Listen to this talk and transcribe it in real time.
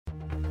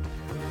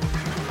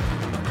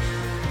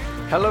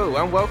Hello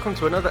and welcome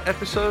to another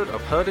episode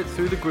of Heard It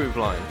Through the Groove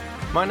Line.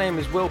 My name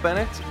is Will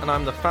Bennett and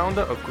I'm the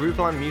founder of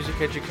Grooveline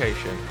Music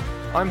Education.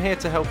 I'm here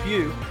to help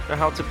you know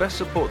how to best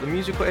support the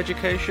musical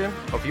education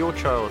of your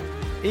child,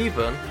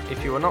 even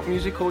if you are not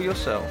musical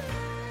yourself.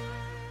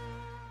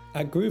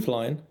 At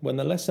Grooveline, when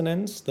the lesson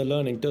ends, the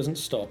learning doesn't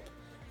stop.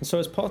 And so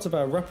as part of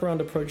our wraparound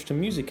approach to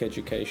music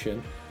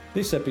education,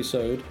 this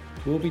episode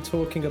we'll be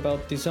talking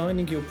about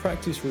designing your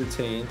practice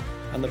routine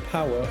and the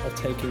power of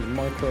taking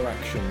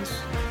microactions.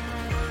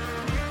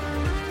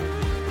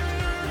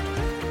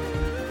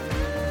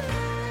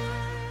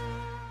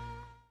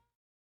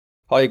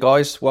 Hi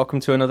guys, welcome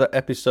to another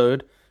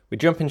episode. We're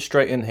jumping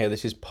straight in here.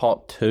 This is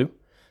part 2.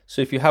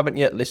 So if you haven't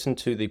yet listened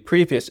to the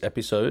previous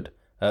episode,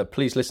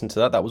 please listen to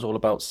that. That was all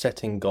about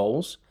setting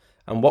goals.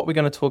 And what we're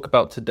going to talk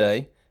about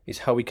today is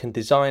how we can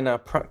design our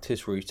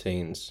practice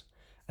routines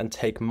and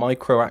take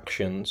micro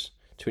actions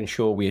to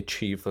ensure we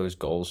achieve those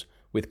goals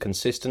with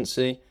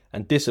consistency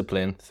and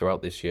discipline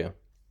throughout this year.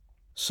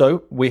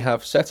 So we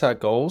have set our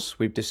goals.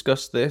 We've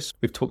discussed this.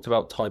 We've talked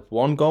about type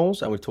 1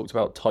 goals and we've talked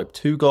about type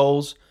 2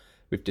 goals.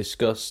 We've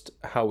discussed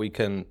how we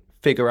can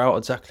figure out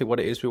exactly what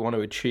it is we want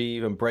to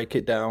achieve and break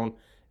it down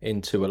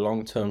into a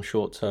long-term,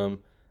 short-term,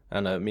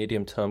 and a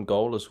medium-term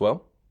goal as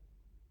well.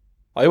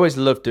 I always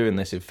love doing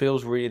this. It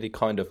feels really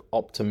kind of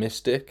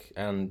optimistic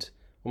and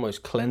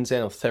almost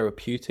cleansing or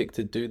therapeutic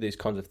to do these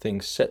kinds of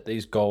things, set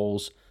these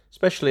goals,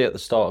 especially at the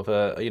start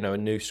of a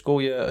new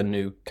school year, a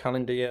new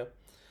calendar year.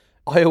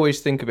 I always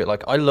think of it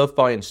like I love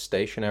buying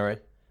stationery.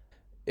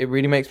 It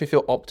really makes me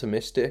feel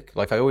optimistic.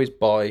 Like I always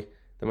buy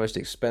the most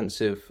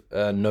expensive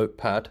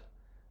notepad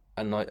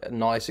and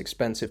nice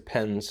expensive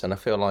pens, and I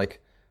feel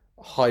like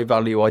high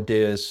value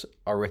ideas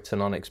are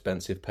written on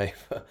expensive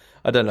paper.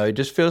 I don't know, it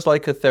just feels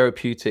like a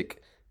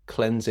therapeutic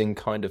cleansing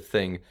kind of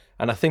thing,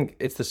 and I think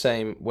it's the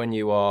same when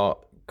you are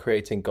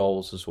creating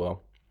goals as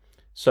well.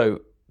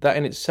 So that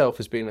in itself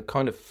has been a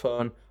kind of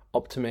fun,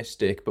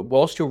 optimistic, but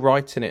whilst you're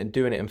writing it and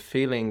doing it and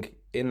feeling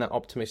in that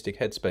optimistic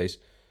headspace,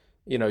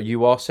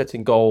 you are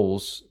setting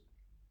goals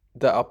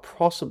that are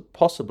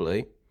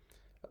possibly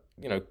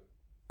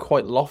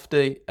quite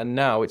lofty, and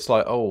now it's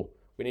like,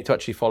 we need to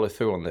actually follow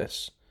through on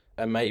this.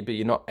 And maybe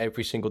you're not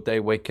every single day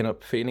waking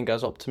up feeling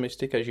as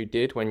optimistic as you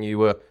did when you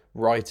were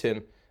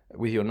writing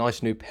with your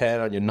nice new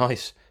pen on your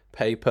nice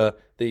paper,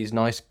 these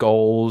nice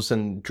goals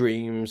and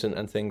dreams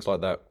and things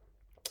like that.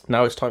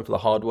 Now it's time for the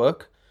hard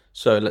work.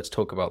 So let's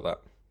talk about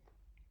that.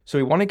 So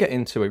we want to get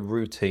into a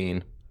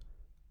routine,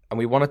 and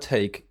we want to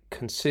take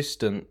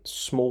consistent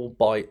small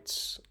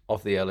bites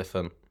of the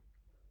elephant.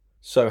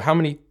 So how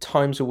many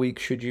times a week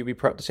should you be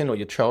practicing, or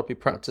your child be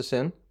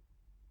practicing?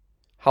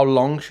 How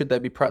long should they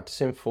be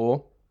practicing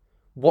for?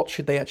 What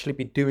should they actually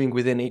be doing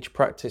within each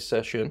practice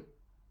session?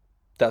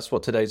 That's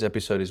what today's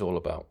episode is all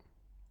about.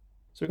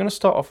 So we're going to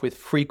start off with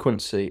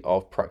frequency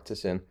of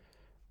practicing.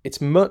 It's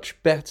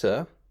much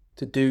better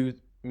to do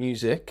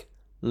music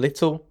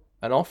little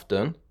and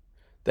often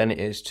than it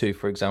is to,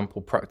 for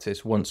example,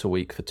 practice once a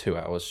week for 2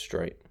 hours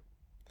straight.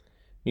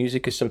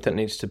 Music is something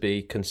that needs to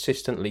be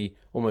consistently,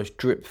 almost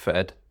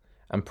drip-fed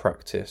and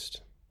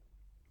practiced.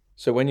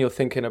 So when you're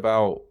thinking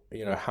about,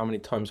 how many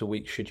times a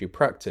week should you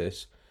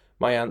practice,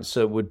 my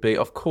answer would be,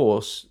 of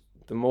course,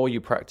 the more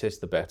you practice,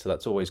 the better.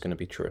 That's always going to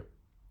be true.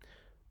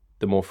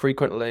 The more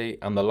frequently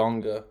and the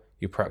longer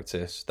you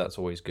practice, that's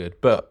always good.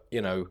 But,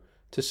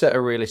 to set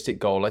a realistic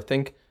goal, I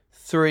think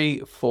 3,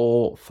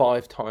 4,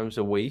 5 times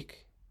a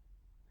week,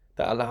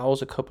 that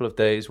allows a couple of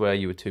days where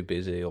you were too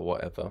busy or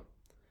whatever.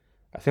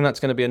 I think that's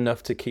going to be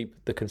enough to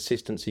keep the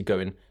consistency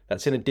going.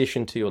 That's in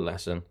addition to your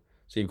lesson.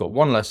 So you've got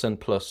one lesson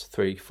plus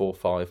 3, 4,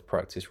 5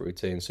 practice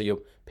routines. So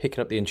you're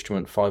picking up the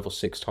instrument 5 or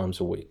 6 times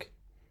a week.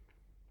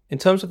 In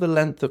terms of the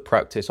length of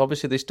practice,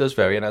 obviously this does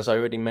vary. And as I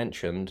already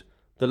mentioned,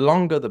 the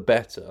longer the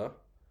better.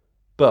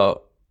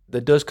 But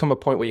there does come a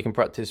point where you can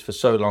practice for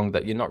so long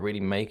that you're not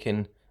really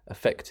making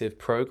effective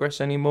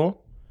progress anymore.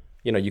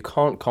 You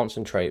can't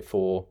concentrate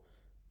for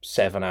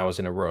 7 hours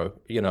in a row.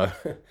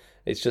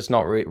 It's just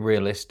not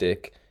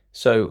realistic.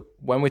 So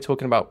when we're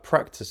talking about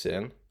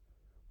practicing,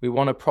 we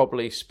want to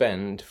probably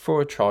spend, for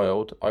a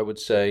child, I would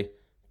say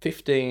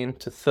 15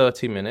 to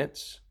 30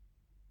 minutes.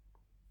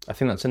 I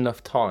think that's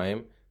enough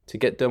time to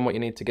get done what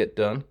you need to get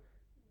done.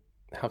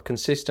 Have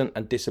consistent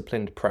and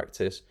disciplined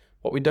practice.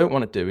 What we don't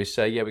want to do is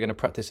say, we're going to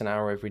practice an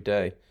hour every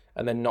day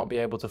and then not be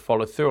able to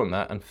follow through on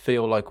that and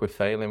feel like we're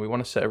failing. We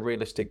want to set a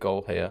realistic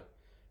goal here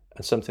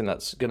and something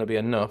that's going to be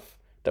enough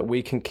that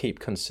we can keep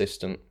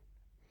consistent.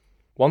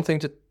 One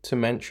thing to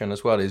mention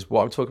as well is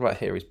what I'm talking about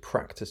here is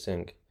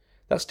practicing.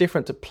 That's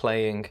different to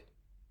playing.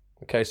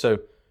 Okay, so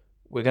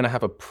we're going to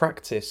have a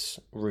practice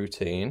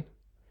routine,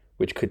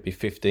 which could be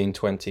 15,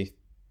 20,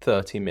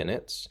 30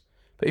 minutes.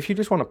 But if you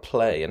just want to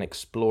play and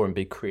explore and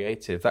be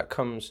creative, that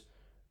comes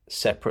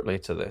separately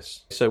to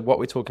this. So what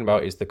we're talking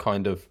about is the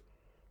kind of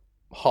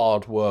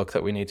hard work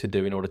that we need to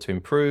do in order to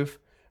improve.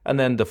 And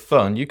then the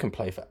fun, you can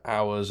play for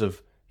hours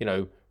of,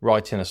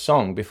 writing a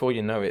song. Before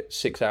you know it,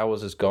 6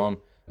 hours has gone,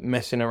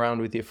 messing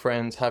around with your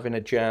friends, having a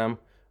jam,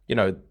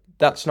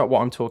 that's not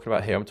what I'm talking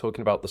about here. I'm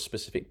talking about the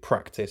specific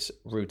practice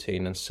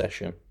routine and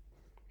session.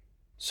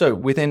 So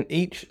within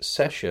each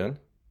session,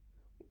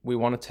 we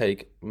want to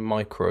take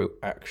micro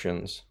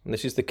actions. And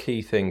this is the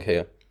key thing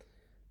here.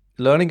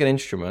 Learning an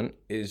instrument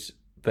is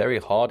very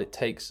hard. It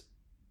takes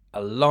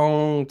a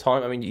long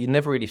time. I mean, you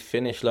never really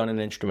finish learning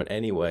an instrument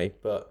anyway,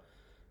 but,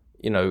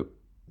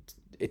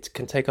 it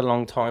can take a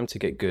long time to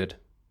get good.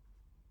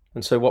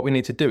 And so what we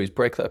need to do is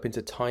break that up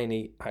into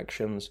tiny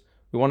actions.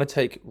 We want to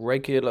take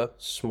regular,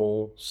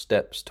 small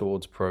steps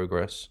towards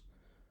progress.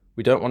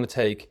 We don't want to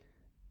take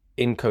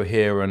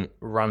incoherent,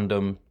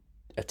 random,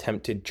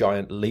 attempted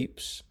giant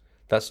leaps.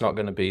 That's not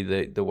going to be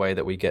the way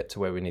that we get to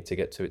where we need to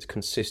get to. It's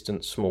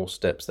consistent, small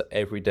steps that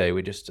every day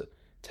we just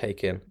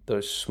take in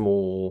those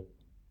small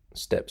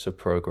steps of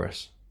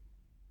progress.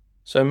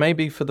 So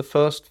maybe for the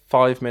first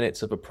 5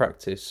 minutes of a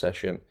practice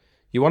session,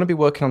 you want to be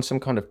working on some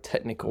kind of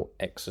technical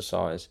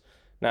exercise.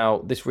 Now,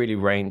 this really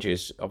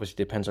ranges, obviously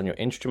depends on your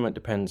instrument,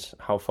 depends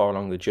how far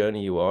along the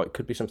journey you are. It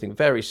could be something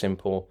very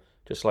simple,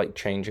 just like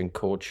changing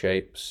chord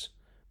shapes,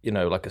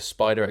 like a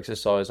spider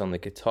exercise on the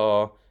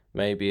guitar.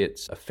 Maybe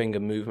it's a finger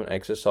movement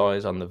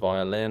exercise on the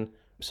violin,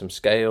 some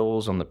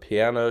scales on the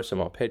piano, some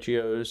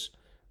arpeggios,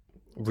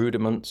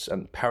 rudiments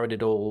and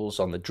paradiddles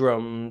on the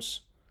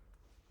drums.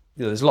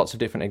 There's lots of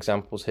different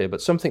examples here,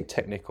 but something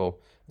technical.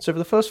 So for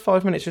the first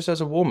 5 minutes, just as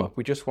a warm-up,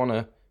 we just want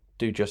to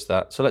do just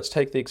that. So let's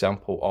take the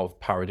example of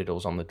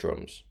paradiddles on the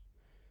drums.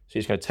 So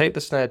you're just going to take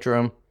the snare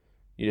drum.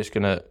 You're just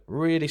going to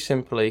really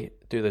simply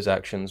do those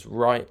actions: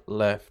 right,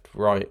 left,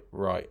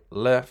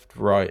 left,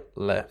 right,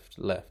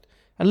 left.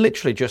 And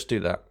literally just do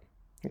that.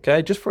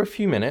 Okay, just for a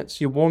few minutes,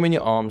 you're warming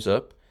your arms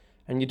up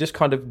and you're just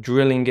kind of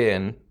drilling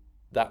in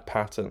that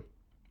pattern.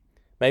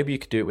 Maybe you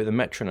could do it with a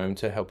metronome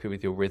to help you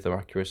with your rhythm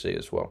accuracy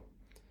as well.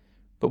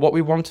 But what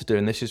we want to do,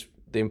 and this is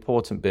the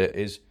important bit,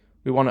 is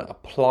we want to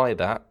apply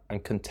that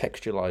and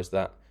contextualize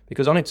that.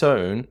 Because on its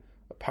own,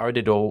 a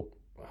paradiddle,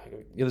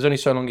 there's only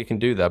so long you can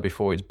do that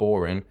before it's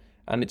boring.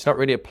 And it's not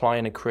really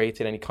applying and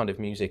creating any kind of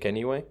music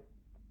anyway.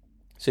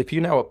 So if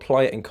you now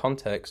apply it in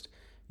context,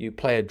 you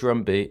play a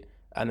drum beat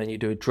and then you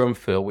do a drum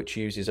fill which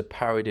uses a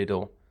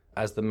paradiddle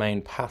as the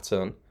main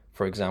pattern,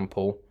 for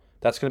example,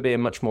 that's going to be a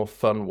much more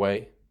fun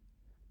way.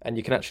 And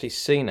you can actually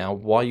see now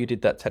why you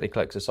did that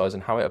technical exercise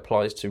and how it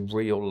applies to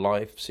real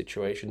life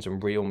situations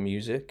and real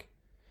music.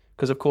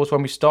 Because of course,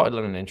 when we started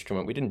learning an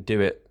instrument, we didn't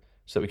do it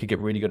so that we could get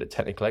really good at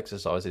technical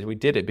exercises. We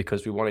did it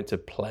because we wanted to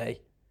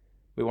play.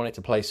 We wanted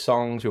to play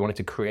songs. We wanted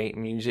to create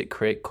music,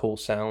 create cool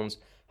sounds,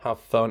 have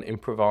fun,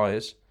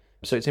 improvise.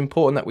 So it's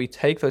important that we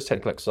take those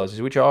technical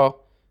exercises, which are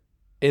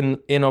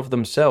in of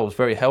themselves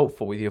very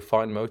helpful with your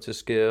fine motor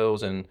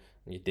skills and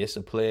your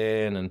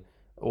discipline and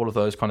all of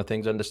those kind of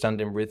things,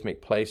 understanding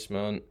rhythmic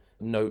placement,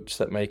 notes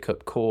that make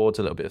up chords,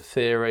 a little bit of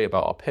theory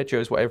about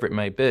arpeggios, whatever it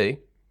may be.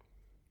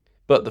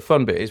 But the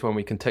fun bit is when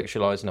we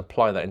contextualize and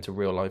apply that into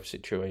real life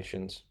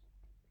situations.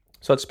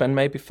 So I'd spend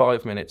maybe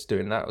 5 minutes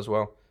doing that as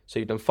well. So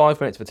you've done 5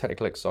 minutes of a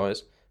technical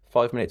exercise,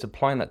 5 minutes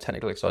applying that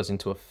technical exercise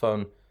into a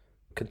fun,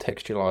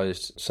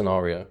 contextualized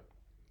scenario.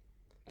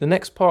 The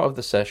next part of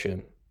the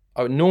session,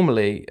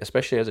 normally,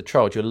 especially as a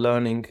child, you're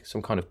learning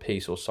some kind of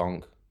piece or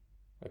song.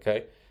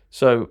 Okay?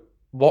 So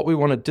what we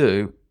want to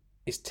do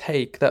is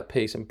take that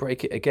piece and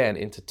break it again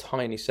into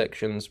tiny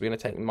sections. We're going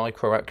to take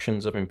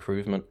microactions of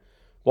improvement.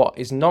 What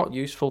is not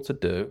useful to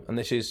do, and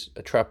this is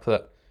a trap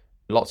that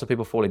lots of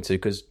people fall into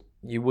because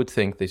you would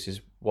think this is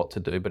what to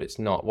do, but it's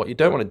not. What you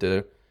don't want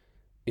to do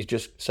is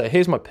just say,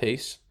 here's my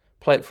piece,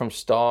 play it from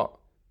start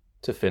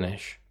to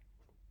finish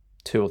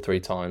 2 or 3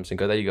 times and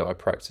go, there you go, I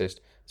practiced.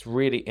 It's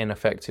really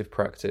ineffective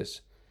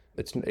practice.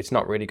 It's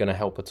not really going to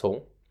help at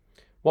all.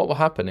 What will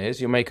happen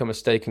is you'll make a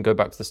mistake and go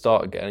back to the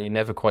start again and you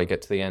never quite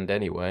get to the end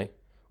anyway.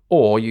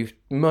 Or you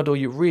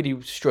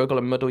really struggle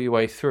and muddle your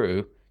way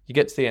through. You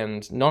get to the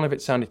end, none of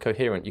it sounded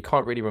coherent. You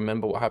can't really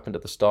remember what happened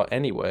at the start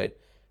anyway.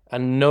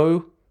 And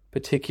no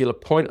particular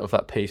point of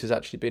that piece has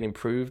actually been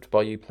improved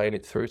by you playing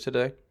it through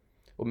today.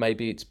 Or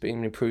maybe it's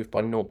been improved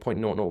by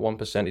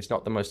 0.001%. It's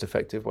not the most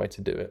effective way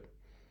to do it.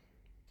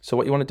 So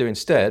what you want to do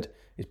instead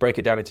is break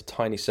it down into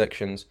tiny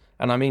sections.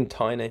 And I mean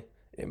tiny.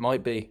 It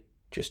might be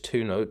just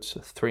 2 notes,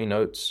 3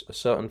 notes, a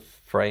certain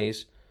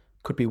phrase,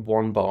 could be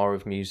 1 bar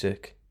of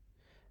music.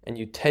 And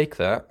you take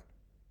that,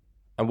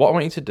 and what I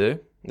want you to do,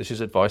 this is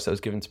advice that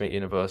was given to me at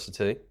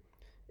university,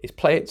 is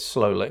play it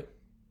slowly.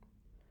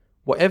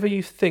 Whatever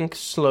you think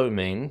slow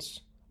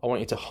means, I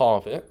want you to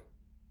halve it,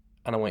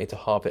 and I want you to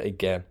halve it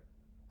again.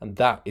 And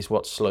that is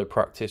what slow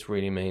practice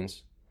really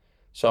means.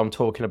 So I'm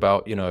talking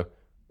about,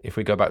 if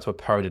we go back to a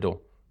paradiddle,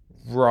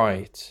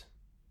 right,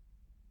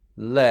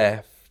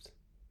 left,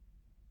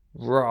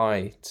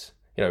 right,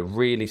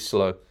 really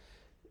slow.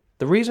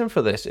 The reason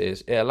for this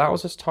is it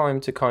allows us time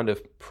to kind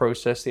of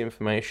process the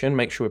information,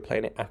 make sure we're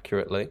playing it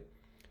accurately.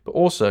 But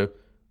also,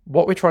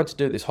 what we're trying to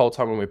do this whole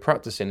time when we're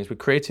practicing is we're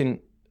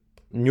creating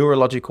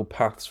neurological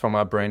paths from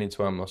our brain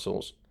into our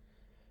muscles.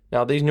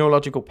 Now, these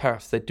neurological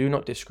paths, they do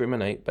not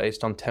discriminate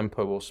based on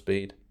tempo or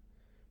speed.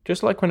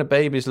 Just like when a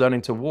baby is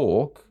learning to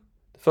walk,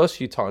 the first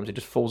few times it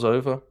just falls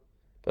over.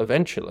 But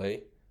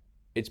eventually,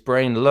 its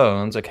brain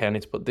learns, okay, I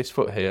need to put this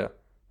foot here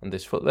and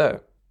this foot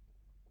there.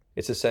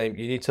 It's the same.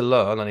 You need to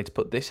learn, I need to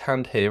put this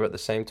hand here at the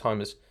same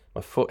time as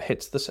my foot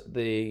hits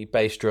the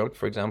bass drum,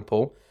 for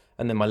example,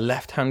 and then my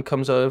left hand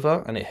comes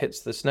over and it hits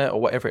the snare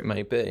or whatever it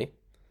may be.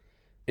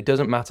 It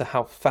doesn't matter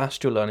how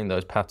fast you're learning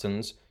those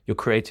patterns, you're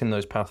creating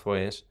those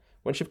pathways.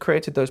 Once you've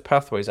created those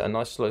pathways at a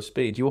nice slow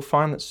speed, you will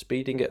find that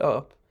speeding it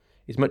up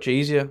is much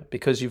easier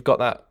because you've got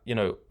that,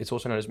 it's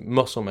also known as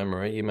muscle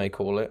memory, you may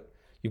call it.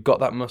 You've got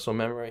that muscle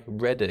memory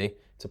ready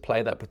to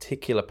play that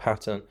particular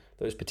pattern,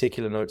 those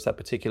particular notes, that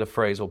particular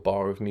phrase or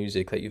bar of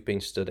music that you've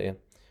been studying.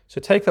 So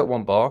take that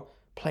one bar,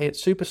 play it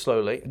super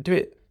slowly, and do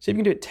it. See if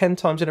you can do it 10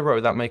 times in a row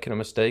without making a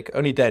mistake.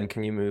 Only then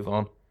can you move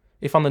on.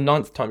 If on the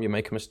 9th time you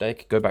make a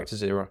mistake, go back to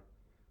 0.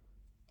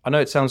 I know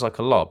it sounds like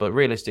a lot, but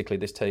realistically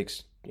this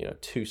takes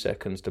 2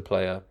 seconds to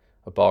play a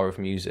bar of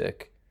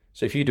music.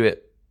 So if you do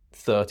it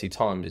 30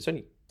 times, it's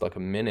only like a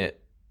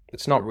minute.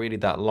 It's not really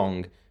that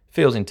long. It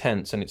feels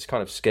intense and it's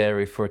kind of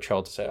scary for a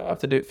child to say, I have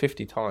to do it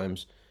 50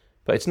 times.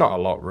 But it's not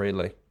a lot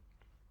really.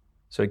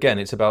 So again,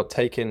 it's about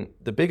taking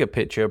the bigger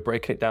picture,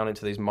 breaking it down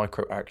into these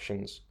micro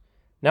actions.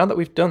 Now that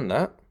we've done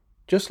that,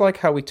 just like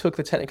how we took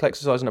the technical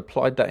exercise and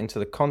applied that into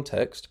the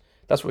context,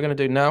 that's what we're going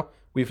to do now.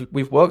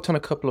 We've worked on a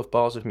couple of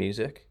bars of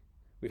music.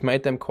 We've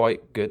made them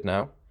quite good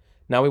now.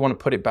 Now we want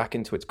to put it back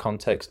into its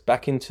context,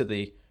 back into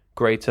the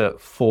greater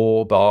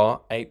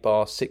 4-bar,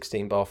 8-bar,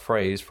 16-bar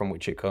phrase from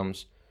which it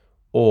comes,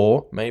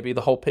 or maybe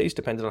the whole piece,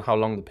 depending on how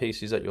long the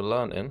piece is that you're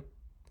learning.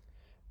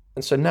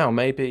 And so now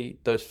maybe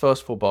those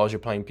first 4 bars you're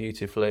playing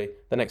beautifully,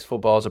 the next 4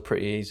 bars are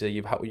pretty easy,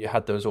 you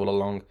had those all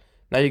along.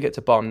 Now you get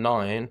to bar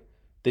 9,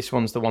 this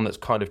one's the one that's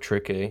kind of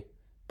tricky.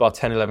 Bar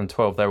 10, 11,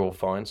 12, they're all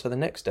fine. So the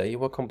next day you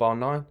work on bar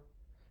 9.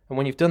 And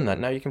when you've done that,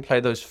 now you can play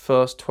those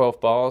first 12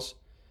 bars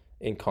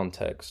in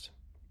context.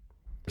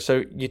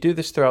 So you do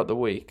this throughout the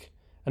week,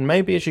 and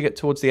maybe as you get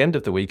towards the end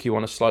of the week, you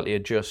want to slightly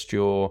adjust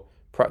your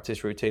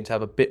practice routine to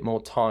have a bit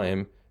more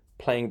time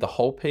playing the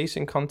whole piece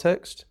in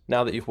context,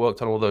 now that you've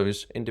worked on all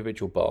those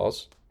individual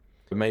bars.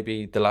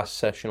 Maybe the last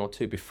session or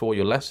 2 before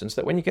your lesson, so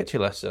that when you get to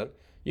your lesson,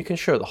 you can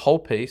show the whole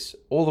piece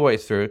all the way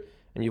through,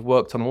 and you've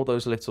worked on all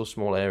those little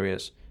small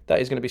areas. That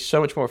is going to be so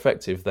much more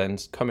effective than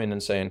coming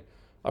and saying,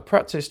 I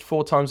practiced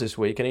 4 times this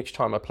week, and each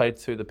time I played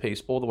through the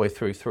piece all the way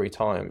through 3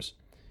 times.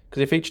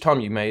 Because if each time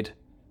you made,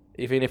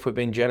 even if we're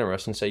being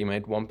generous and say you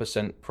made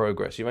 1%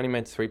 progress, you've only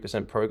made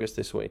 3% progress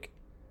this week.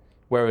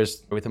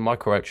 Whereas with the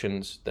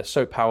microactions, they're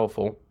so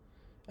powerful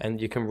and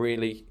you can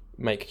really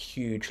make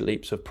huge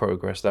leaps of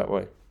progress that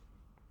way.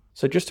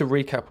 So just to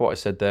recap what I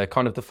said there,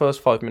 kind of the first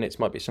 5 minutes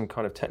might be some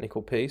kind of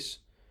technical piece.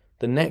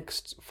 The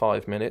next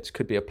 5 minutes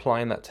could be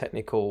applying that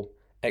technical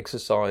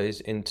exercise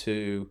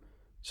into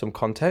some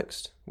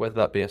context, whether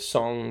that be a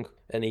song,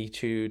 an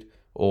etude,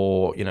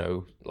 or,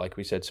 like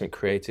we said, something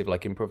creative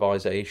like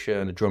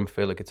improvisation, a drum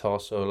fill, a guitar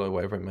solo,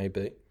 whatever it may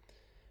be.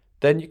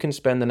 Then you can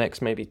spend the next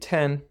maybe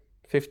 10,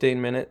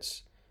 15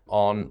 minutes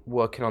on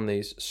working on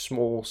these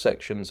small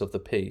sections of the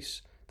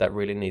piece that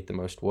really need the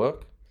most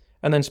work.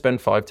 And then spend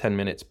 5-10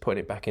 minutes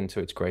putting it back into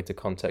its greater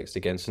context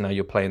again. So now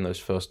you're playing those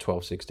first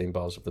 12, 16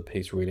 bars of the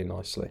piece really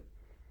nicely.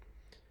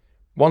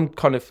 One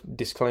kind of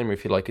disclaimer,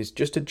 if you like, is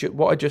just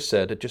what I just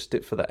said, adjust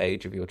it for the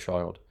age of your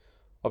child.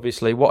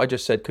 Obviously, what I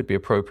just said could be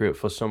appropriate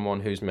for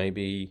someone who's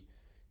maybe,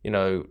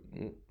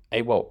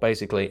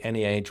 basically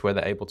any age where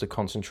they're able to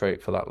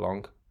concentrate for that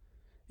long.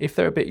 If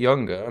they're a bit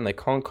younger and they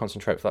can't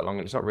concentrate for that long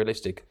and it's not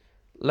realistic,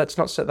 let's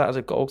not set that as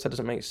a goal because that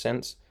doesn't make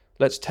sense.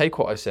 Let's take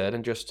what I said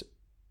and just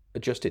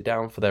adjust it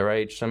down for their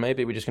age. So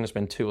maybe we're just going to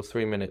spend 2 or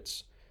 3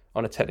 minutes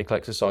on a technical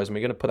exercise and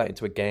we're going to put that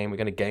into a game. We're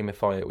going to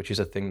gamify it, which is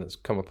a thing that's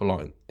come up a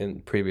lot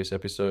in previous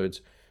episodes.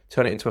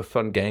 Turn it into a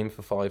fun game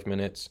for 5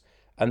 minutes.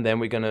 And then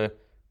we're going to,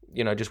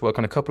 just work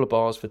on a couple of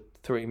bars for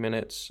 3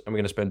 minutes and we're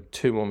going to spend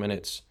 2 more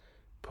minutes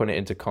putting it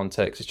into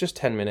context. It's just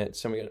 10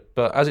 minutes.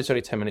 But as it's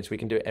only 10 minutes, we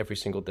can do it every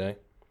single day.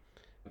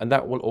 And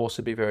that will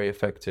also be very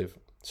effective.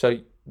 So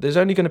there's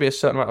only going to be a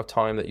certain amount of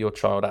time that your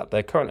child at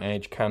their current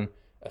age can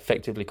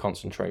effectively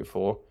concentrate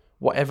for.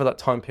 Whatever that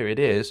time period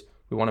is,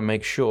 we want to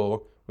make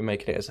sure we're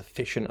making it as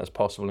efficient as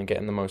possible and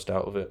getting the most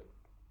out of it.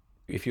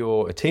 If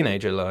you're a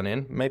teenager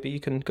learning, maybe you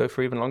can go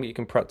for even longer. You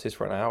can practice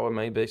for an hour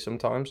maybe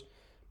sometimes.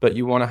 But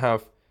you want to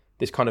have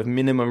this kind of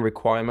minimum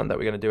requirement that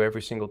we're going to do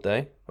every single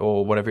day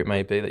or whatever it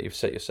may be that you've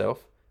set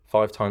yourself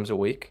 5 times a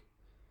week.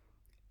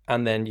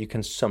 And then you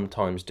can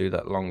sometimes do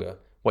that longer.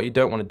 What you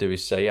don't want to do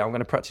is say, I'm going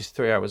to practice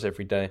 3 hours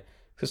every day.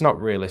 It's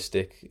not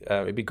realistic.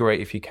 It'd be great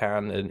if you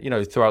can.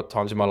 And, throughout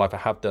times in my life, I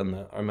have done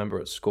that. I remember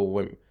at school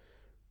when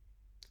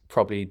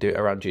probably do it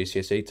around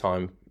GCSE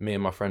time, me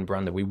and my friend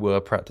Brandon, we were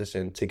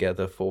practicing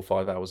together 4 or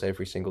 5 hours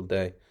every single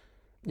day.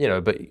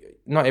 But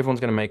not everyone's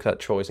going to make that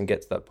choice and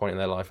get to that point in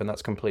their life, and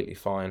that's completely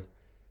fine.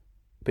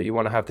 But you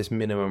want to have this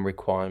minimum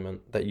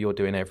requirement that you're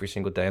doing every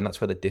single day, and that's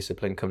where the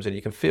discipline comes in.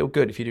 You can feel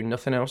good if you do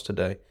nothing else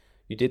today.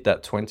 You did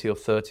that 20 or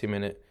 30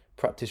 minute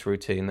practice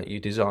routine that you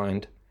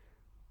designed,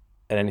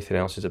 and anything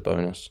else is a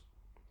bonus.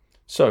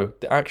 So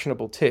the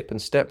actionable tip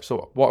and steps,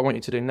 or what I want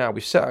you to do now,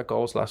 we set our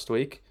goals last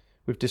week,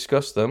 we've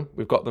discussed them,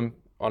 we've got them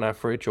on our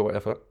fridge or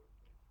whatever.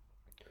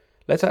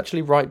 let's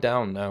actually write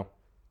down now,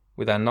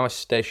 with our nice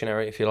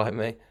stationery, if you're like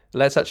me,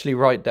 let's actually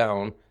write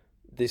down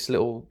this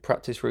little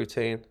practice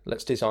routine.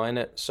 Let's design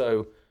it.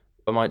 So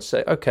I might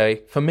say,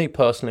 okay, for me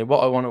personally,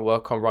 what I want to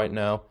work on right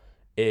now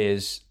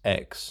is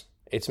X.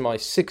 It's my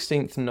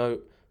 16th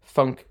note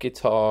funk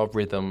guitar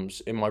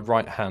rhythms in my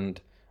right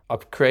hand.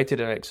 I've created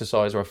an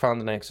exercise, or I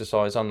found an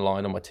exercise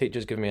online, and my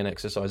teacher's given me an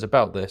exercise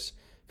about this.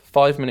 For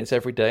 5 minutes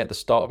every day at the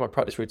start of my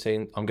practice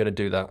routine, I'm going to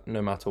do that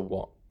no matter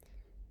what.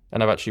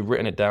 And I've actually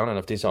written it down, and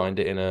I've designed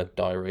it in a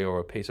diary or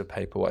a piece of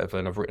paper, whatever,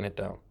 and I've written it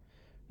down.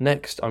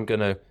 Next, I'm going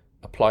to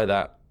apply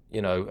that,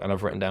 and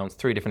I've written down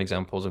 3 different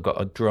examples. I've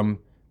got a drum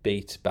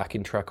beat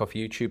backing track off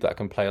YouTube that I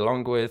can play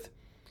along with,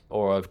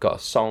 or I've got a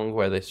song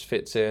where this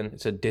fits in.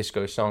 It's a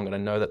disco song, and I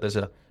know that there's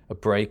a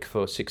break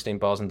for 16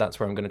 bars, and that's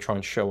where I'm going to try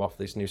and show off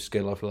this new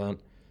skill I've learned.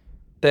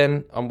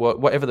 Then I'm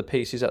whatever the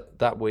piece is at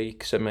that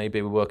week, so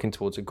maybe we're working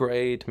towards a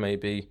grade,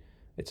 maybe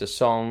it's a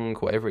song,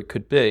 whatever it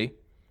could be,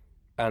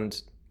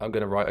 and I'm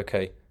going to write,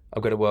 okay,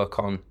 I'm going to work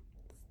on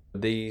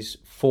these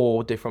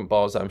 4 different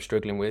bars that I'm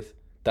struggling with.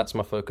 That's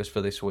my focus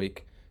for this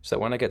week. So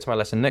when I get to my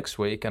lesson next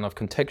week and I've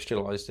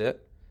contextualized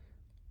it,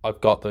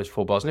 I've got those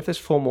 4 bars. And if there's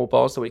 4 more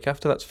bars the week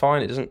after, that's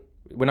fine.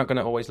 We're not going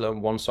to always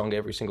learn one song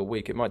every single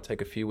week. It might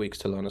take a few weeks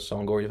to learn a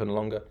song, or even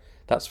longer.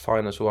 That's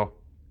fine as well.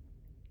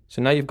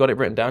 So now you've got it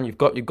written down, you've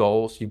got your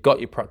goals, you've got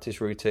your practice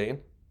routine.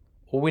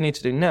 All we need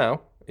to do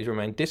now is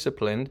remain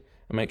disciplined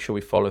and make sure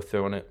we follow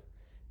through on it.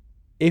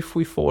 If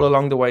we fall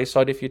along the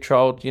wayside, if your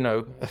child,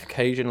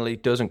 occasionally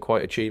doesn't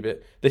quite achieve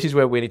it, this is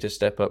where we need to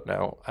step up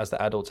now as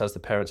the adults, as the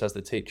parents, as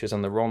the teachers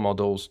and the role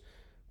models,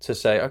 to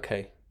say,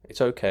 okay,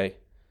 it's okay.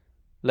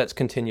 Let's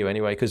continue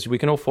anyway, because we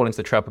can all fall into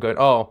the trap of going,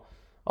 oh,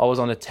 I was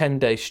on a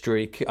 10-day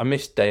streak, I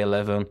missed day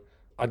 11,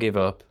 I give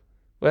up.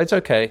 Well, it's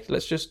okay,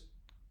 let's just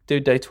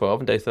do day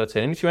 12 and day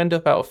 13. And if you end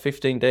up out of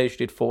 15 days, you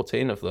did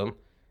 14 of them,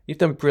 you've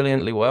done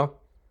brilliantly well.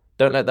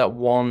 Don't let that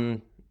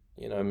one,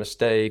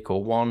 mistake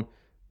or one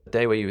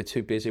day where you were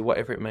too busy,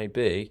 whatever it may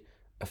be,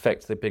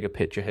 affect the bigger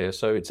picture here.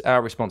 So it's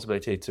our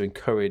responsibility to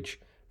encourage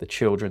the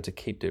children to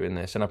keep doing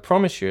this. And I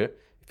promise you,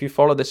 if you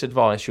follow this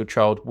advice, your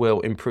child will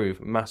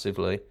improve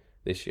massively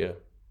this year.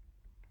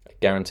 I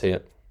guarantee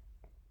it.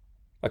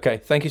 Okay,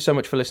 thank you so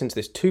much for listening to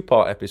this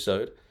 2-part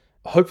episode.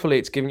 Hopefully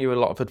it's given you a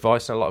lot of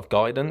advice and a lot of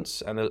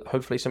guidance, and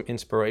hopefully some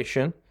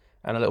inspiration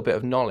and a little bit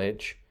of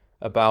knowledge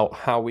about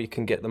how we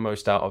can get the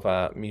most out of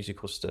our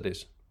musical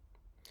studies.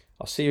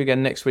 I'll see you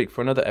again next week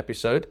for another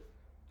episode.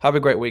 Have a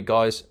great week,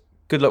 guys.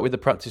 Good luck with the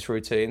practice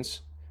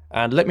routines.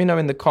 And let me know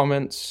in the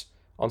comments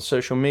on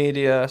social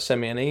media,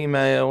 send me an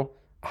email,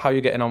 how you're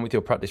getting on with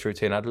your practice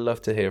routine. I'd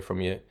love to hear from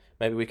you.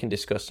 Maybe we can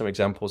discuss some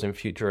examples in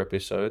future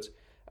episodes.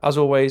 As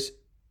always,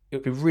 it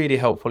would be really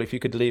helpful if you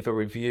could leave a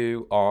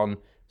review on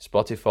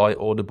Spotify,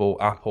 Audible,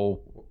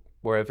 Apple,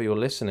 wherever you're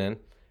listening,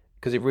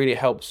 because it really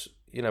helps,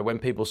 when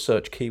people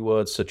search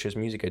keywords such as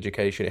music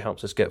education, it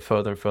helps us get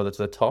further and further to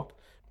the top.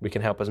 We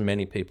can help as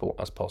many people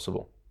as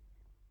possible.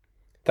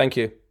 Thank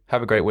you.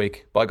 Have a great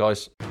week. Bye,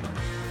 guys.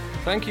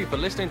 Thank you for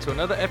listening to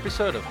another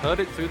episode of Heard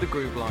It Through the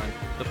Groove Line,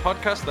 the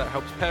podcast that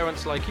helps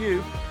parents like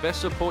you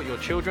best support your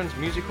children's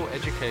musical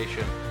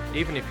education,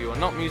 even if you are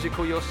not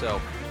musical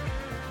yourself.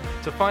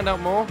 To find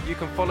out more, you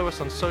can follow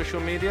us on social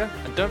media,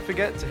 and don't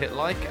forget to hit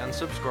like and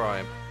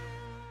subscribe.